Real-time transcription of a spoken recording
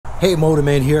Hey,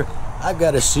 Motorman here. I've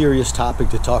got a serious topic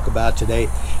to talk about today,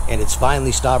 and it's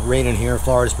finally stopped raining here in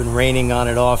Florida. It's been raining on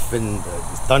and off and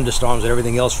thunderstorms and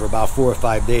everything else for about 4 or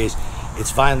 5 days. It's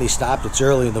finally stopped. It's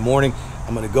early in the morning.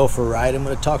 I'm going to go for a ride. I'm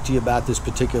going to talk to you about this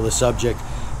particular subject.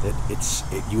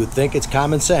 You would think it's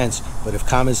common sense, but if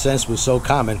common sense was so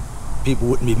common, people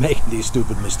wouldn't be making these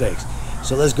stupid mistakes.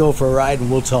 So let's go for a ride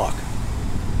and we'll talk.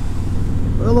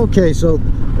 Well, okay, so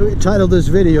we titled this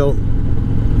video,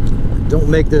 "Don't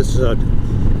Make This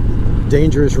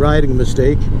Dangerous Riding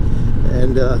Mistake,"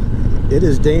 and it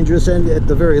is dangerous and at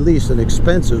the very least an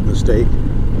expensive mistake.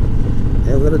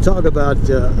 And we're going to talk about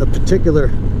a particular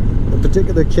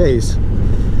case.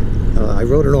 I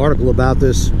wrote an article about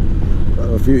this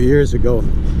a few years ago,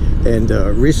 and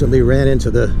recently ran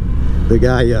into the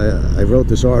guy I wrote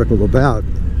this article about,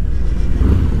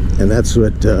 and that's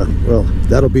what well,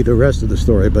 that'll be the rest of the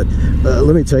story. But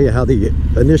let me tell you how the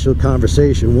initial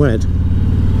conversation went.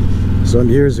 Some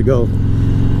years ago,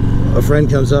 a friend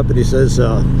comes up and he says,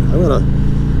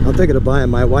 I'm thinking of buying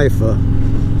my wife a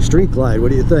Street Glide. What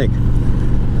do you think?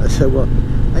 I said, well,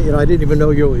 I didn't even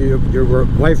know your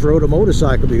wife rode a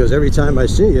motorcycle, because every time I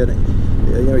see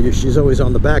you, she's always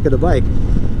on the back of the bike.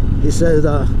 He said,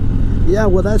 yeah,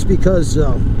 well, that's because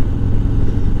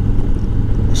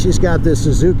she's got this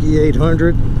Suzuki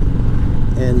 800,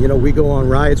 and we go on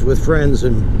rides with friends,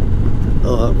 and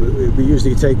we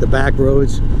usually take the back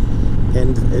roads,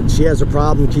 and she has a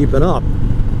problem keeping up.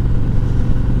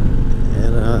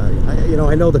 And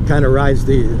I know the kind of rides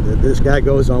this guy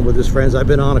goes on with his friends. I've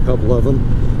been on a couple of them.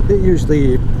 They're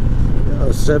usually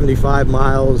 75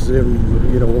 miles and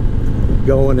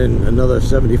going, and another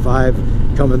 75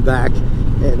 coming back,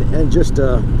 and just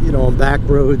on back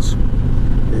roads.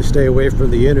 They stay away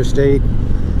from the interstate.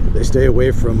 They stay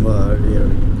away from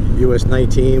US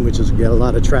 19, which has got a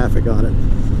lot of traffic on it.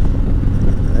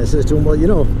 I said to him, well,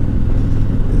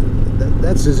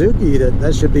 that Suzuki,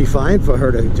 that should be fine for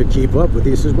her to keep up with.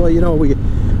 He says, well,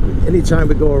 anytime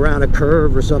we go around a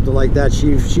curve or something like that,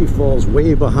 she falls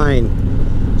way behind.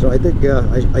 So I think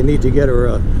I need to get her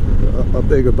a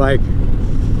bigger bike.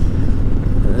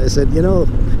 And I said,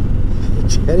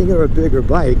 getting her a bigger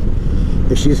bike,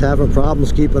 if she's having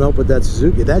problems keeping up with that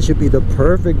Suzuki, that should be the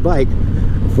perfect bike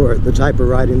for the type of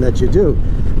riding that you do.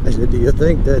 I said, do you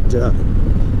think that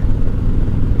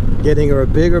getting her a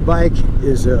bigger bike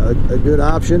is a good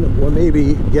option, or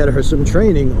maybe get her some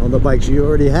training on the bike she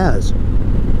already has?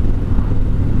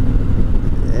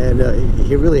 And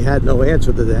he really had no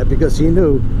answer to that, because he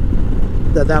knew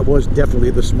that was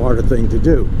definitely the smarter thing to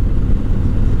do.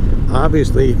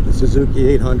 Obviously, the Suzuki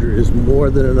 800 is more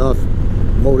than enough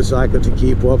motorcycle to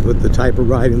keep up with the type of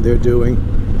riding they're doing.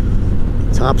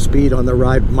 Top speed on the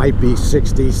ride might be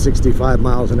 60-65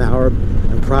 miles an hour,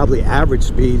 and probably average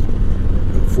speed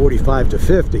 45 to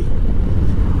 50.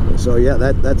 So yeah,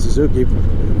 that Suzuki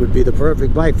would be the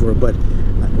perfect bike for her. But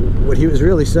what he was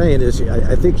really saying is,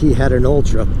 I think he had an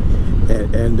Ultra,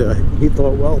 and he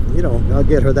thought, well, I'll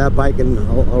get her that bike and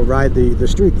I'll ride the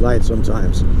Street Glide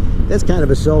sometimes. That's kind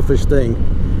of a selfish thing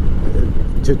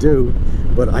to do,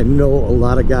 but I know a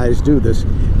lot of guys do this.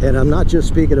 And I'm not just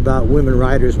speaking about women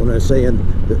riders when I'm saying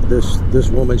that this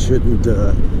woman shouldn't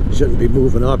be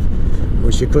moving up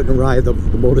when she couldn't ride the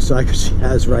motorcycle she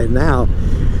has right now.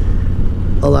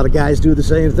 A lot of guys do the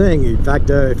same thing. In fact,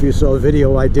 if you saw a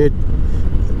video I did,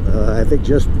 I think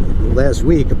just last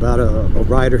week, about a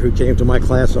rider who came to my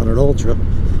class on an Ultra,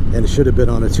 and it should have been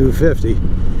on a 250.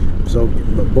 So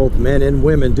both men and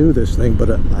women do this thing,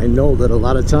 but I know that a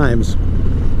lot of times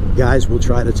guys will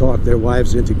try to talk their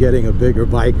wives into getting a bigger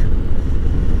bike,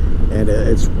 and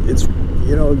it's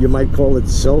you might call it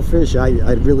selfish. I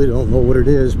really don't know what it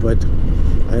is, but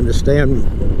I understand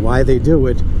why they do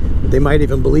it. They might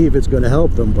even believe it's going to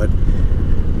help them,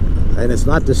 and it's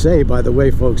not to say, by the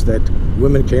way, folks, that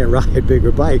women can't ride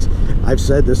bigger bikes. I've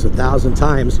said this 1,000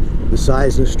 times. The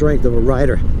size and strength of a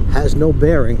rider has no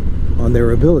bearing on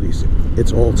their abilities.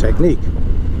 It's all technique.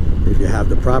 If you have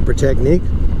the proper technique,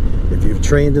 if you've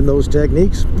trained in those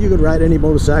techniques, you can ride any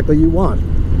motorcycle you want.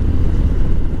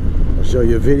 I'll show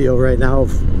you a video right now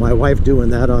of my wife doing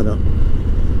that on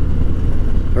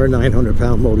her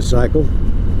 900-pound motorcycle.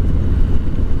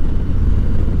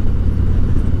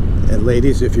 And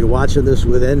ladies, if you're watching this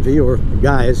with envy, or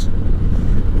guys,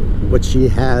 what she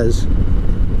has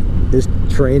is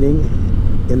training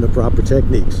in the proper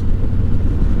techniques.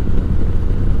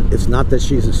 It's not that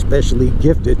she's especially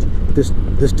gifted. This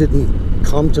didn't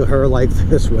come to her like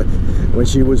this when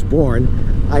she was born.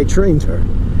 I trained her.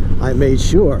 I made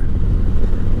sure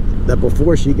that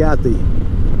before she got the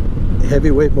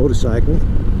heavyweight motorcycle,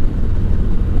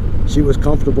 she was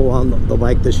comfortable on the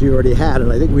bike that she already had,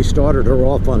 and I think we started her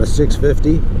off on a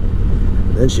 650.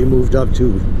 Then she moved up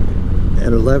to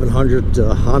an 1100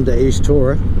 Honda Ace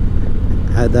Tourer,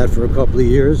 had that for a couple of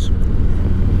years,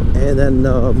 and then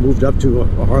moved up to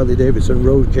a Harley Davidson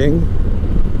Road King.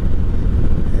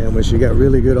 And when she got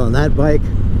really good on that bike,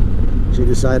 she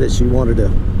decided she wanted to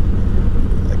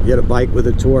get a bike with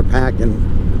a tour pack and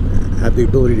have the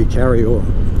ability to carry all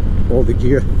the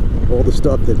gear, all the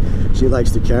stuff that she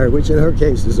likes to carry, which in her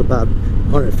case is about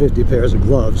 150 pairs of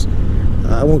gloves.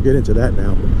 I won't get into that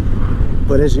now,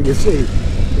 but as you can see,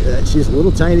 she's a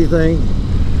little tiny thing.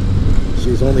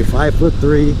 She's only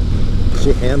 5'3".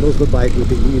 She handles the bike with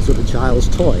the ease of a child's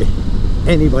toy.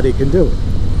 Anybody can do it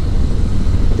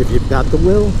if you've got the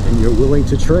will and you're willing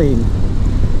to train.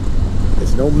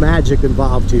 There's no magic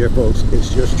involved here, folks.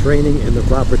 It's just training in the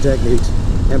proper techniques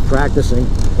and practicing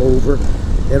over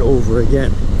and over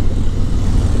again.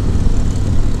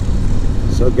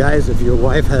 So guys, if your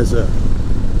wife has a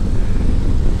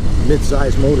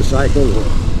mid-size motorcycle or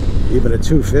even a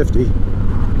 250,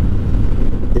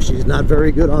 if she's not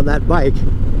very good on that bike,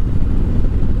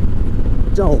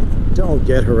 don't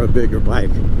get her a bigger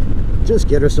bike. Just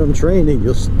get her some training.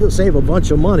 You'll save a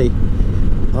bunch of money,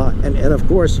 and of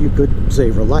course you could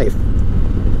save her life.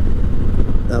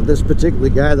 Now this particular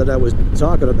guy that I was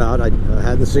talking about, I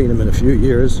hadn't seen him in a few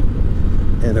years,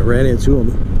 and I ran into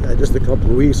him just a couple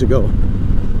of weeks ago.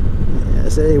 I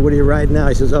said, "Hey, what are you riding now?"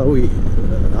 He says, "Oh,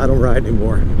 I don't ride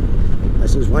anymore." I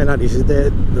says, "Why not?" He said,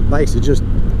 "The bikes are just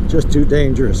too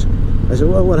dangerous." I said,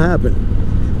 "Well, what happened?"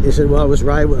 He said, "Well, I was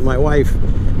riding with my wife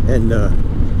and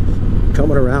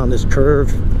coming around this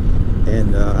curve,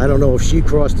 and I don't know if she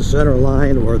crossed the center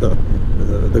line or the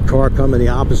car coming the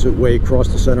opposite way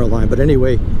crossed the center line, but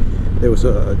anyway, there was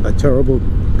a terrible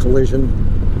collision,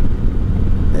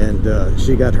 and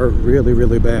she got hurt really,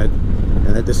 really bad.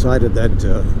 And I decided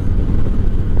that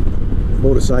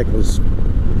motorcycles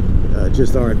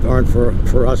just aren't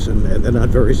for us, and they're not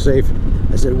very safe."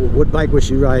 I said, "Well, what bike was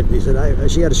she riding?" He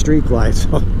said, she had a Street Glide."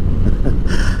 So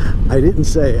I didn't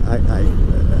say,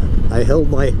 I held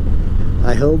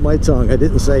my tongue. I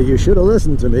didn't say, "You should have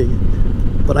listened to me,"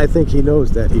 but I think he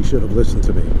knows that he should have listened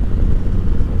to me.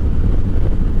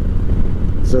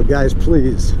 So guys,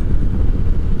 please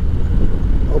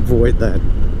avoid that.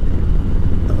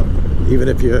 Even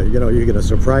if you're going to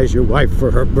surprise your wife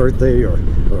for her birthday or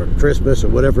Christmas or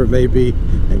whatever it may be,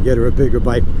 and get her a bigger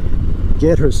bike,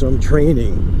 get her some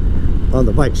training on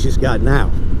the bike she's got now.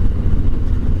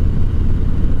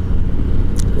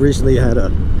 Recently I had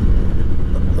a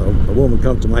woman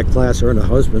come to my class, her and her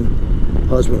husband.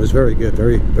 Husband was very good,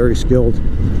 very, very skilled.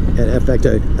 And in fact,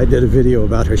 I did a video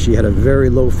about her. She had a very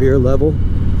low fear level.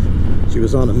 She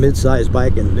was on a mid-sized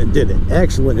bike and did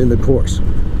excellent in the course.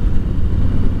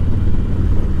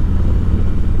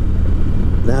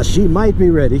 Now she might be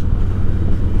ready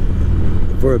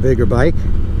for a bigger bike.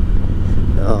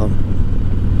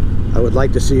 I would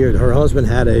like to see her. Her husband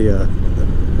had a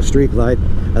Street Glide.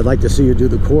 I'd like to see her do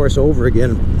the course over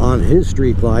again on his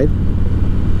Street Glide.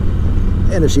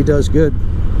 And if she does good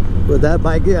with that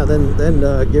bike, yeah, then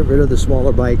get rid of the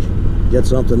smaller bike, get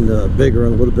something bigger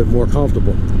and a little bit more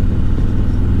comfortable.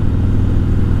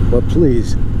 But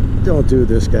please, don't do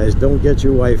this, guys. Don't get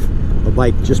your wife a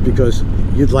bike just because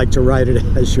you'd like to ride it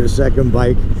as your second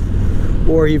bike,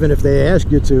 or even if they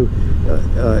ask you to,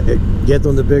 get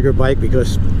them the bigger bike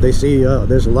because they see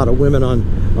there's a lot of women on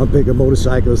bigger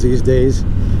motorcycles these days,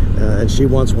 and she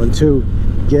wants one too.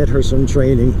 Get her some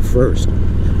training first.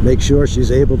 Make sure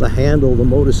she's able to handle the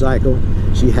motorcycle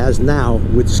she has now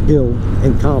with skill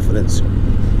and confidence.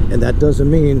 And that doesn't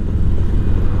mean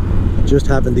just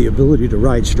having the ability to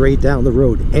ride straight down the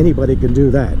road. Anybody can do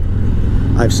that.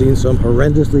 I've seen some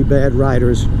horrendously bad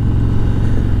riders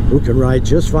who can ride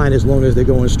just fine as long as they're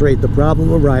going straight. The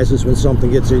problem arises when something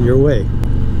gets in your way.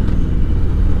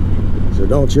 So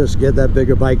don't just get that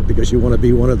bigger bike because you want to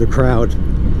be one of the crowd.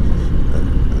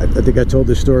 I think I told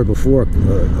this story before.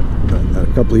 A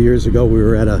couple of years ago, we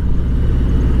were at a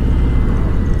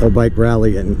bike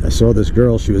rally, and I saw this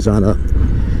girl. She was on a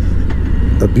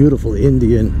beautiful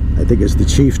Indian, I think it's the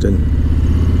Chieftain,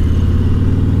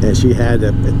 and she had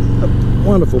a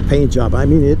wonderful paint job. I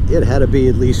mean, it had to be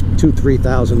at least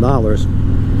 $2,000–3,000.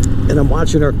 And I'm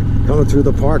watching her coming through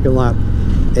the parking lot,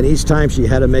 and each time she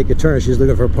had to make a turn, she's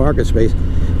looking for a parking space,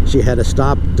 she had to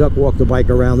stop, duck walk the bike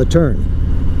around the turn.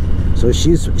 So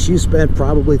she's spent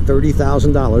probably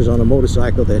 $30,000 on a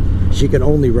motorcycle that she can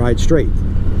only ride straight.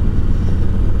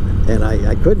 And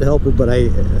I couldn't help it, but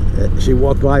she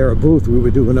walked by our booth. We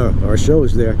were doing our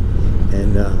shows there,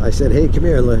 and I said, "Hey, come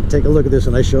here, take a look at this."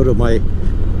 And I showed her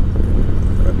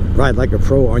Ride Like a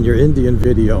Pro on your Indian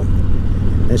video.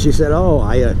 And she said, oh,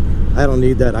 I don't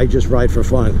need that, I just ride for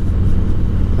fun.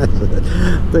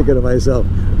 Thinking to myself,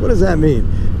 what does that mean?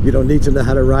 You don't need to know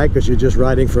how to ride because you're just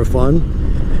riding for fun?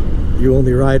 You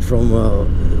only ride from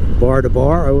bar to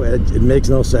bar? Oh, it makes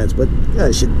no sense. But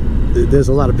yeah, there's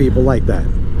a lot of people like that.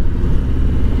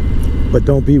 But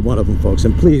don't be one of them, folks.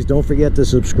 And please don't forget to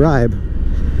subscribe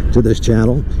to this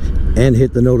channel and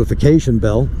hit the notification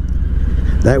bell.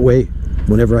 That way,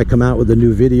 whenever I come out with a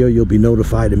new video, you'll be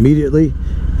notified immediately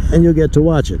and you'll get to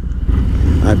watch it.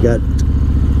 I've got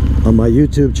on my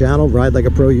YouTube channel, Ride Like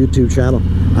a Pro YouTube channel,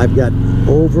 I've got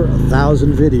over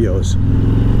 1,000 videos.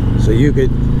 So you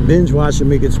could binge watch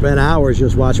them, you could spend hours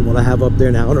just watching what I have up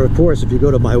there now. And of course, if you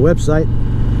go to my website,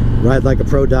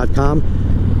 ridelikeapro.com,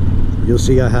 you'll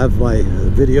see I have my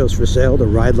videos for sale, the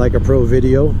Ride Like a Pro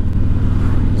video,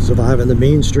 Surviving the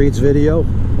Mean Streets video.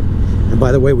 And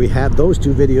by the way, we have those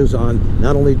two videos on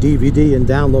not only DVD and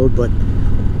download, but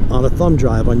on a thumb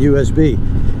drive on USB.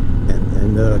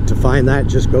 And to find that,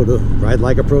 just go to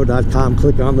ridelikeapro.com,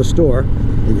 click on the store,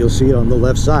 and you'll see it on the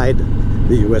left side,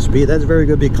 the USB. That's very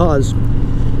good because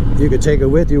you could take it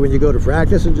with you when you go to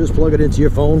practice and just plug it into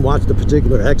your phone, watch the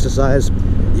particular exercise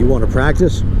you want to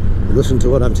practice, listen to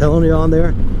what I'm telling you on there,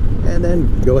 and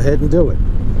then go ahead and do it.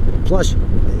 Plus,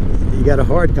 you got a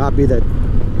hard copy that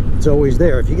it's always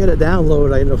there. If you get a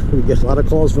download, I know we get a lot of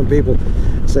calls from people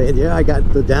saying, yeah, I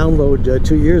got the download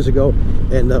 2 years ago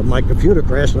and my computer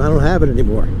crashed and I don't have it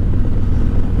anymore.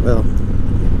 Well,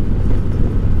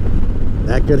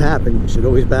 that could happen. You should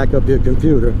always back up your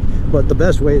computer. But the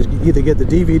best way is either get the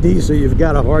DVD so you've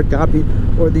got a hard copy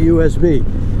or the USB.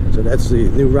 So that's the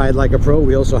new Ride Like a Pro.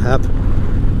 We also have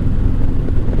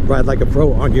Ride Like a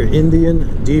Pro on your Indian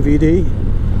DVD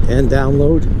and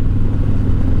download.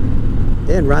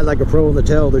 And Ride Like a Pro on the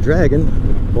Tail of the Dragon,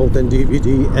 both in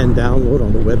DVD and download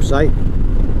on the website.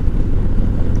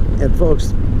 And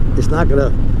folks, it's not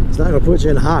gonna put you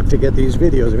in hock to get these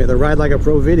videos. I mean, the Ride Like a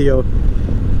Pro video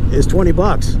is 20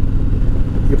 bucks.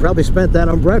 You probably spent that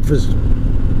on breakfast.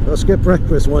 Well, skip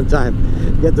breakfast one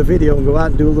time, get the video and go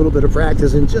out and do a little bit of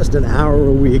practice in just an hour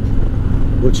a week.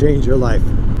 Will change your life.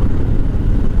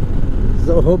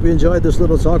 So I hope you enjoyed this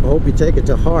little talk. I hope you take it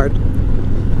to heart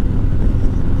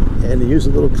and use a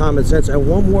little common sense. And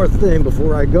one more thing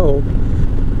before I go,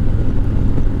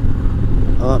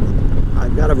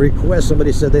 I've got a request.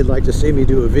 Somebody said they'd like to see me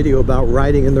do a video about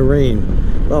riding in the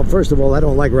rain. Well, first of all, I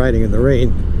don't like riding in the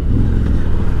rain.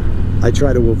 I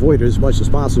try to avoid it as much as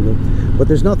possible. But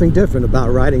there's nothing different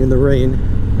about riding in the rain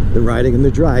than riding in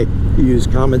the dry. You use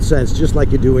common sense, just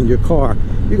like you do in your car.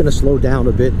 You're going to slow down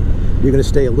a bit. You're going to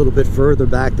stay a little bit further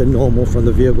back than normal from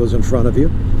the vehicles in front of you.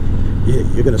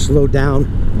 You're going to slow down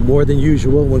more than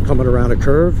usual when coming around a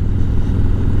curve.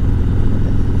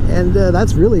 And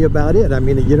that's really about it. I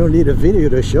mean, you don't need a video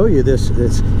to show you this.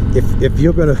 If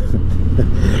you're going to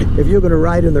if you're going to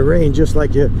ride in the rain just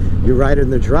like you ride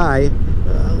in the dry,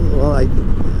 well,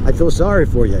 I feel sorry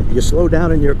for you. You slow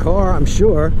down in your car, I'm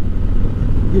sure.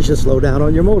 You should slow down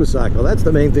on your motorcycle. That's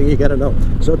the main thing you got to know.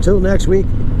 So till next week,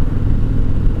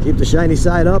 keep the shiny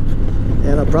side up.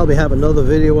 And I'll probably have another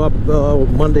video up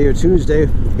Monday or Tuesday.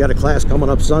 We've got a class coming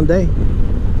up Sunday.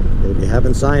 If you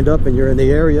haven't signed up and you're in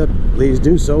the area, please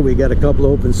do so. We got a couple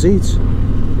open seats.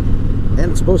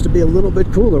 And it's supposed to be a little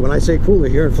bit cooler. When I say cooler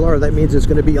here in Florida, that means it's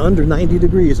going to be under 90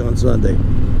 degrees on Sunday.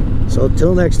 So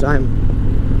till next time,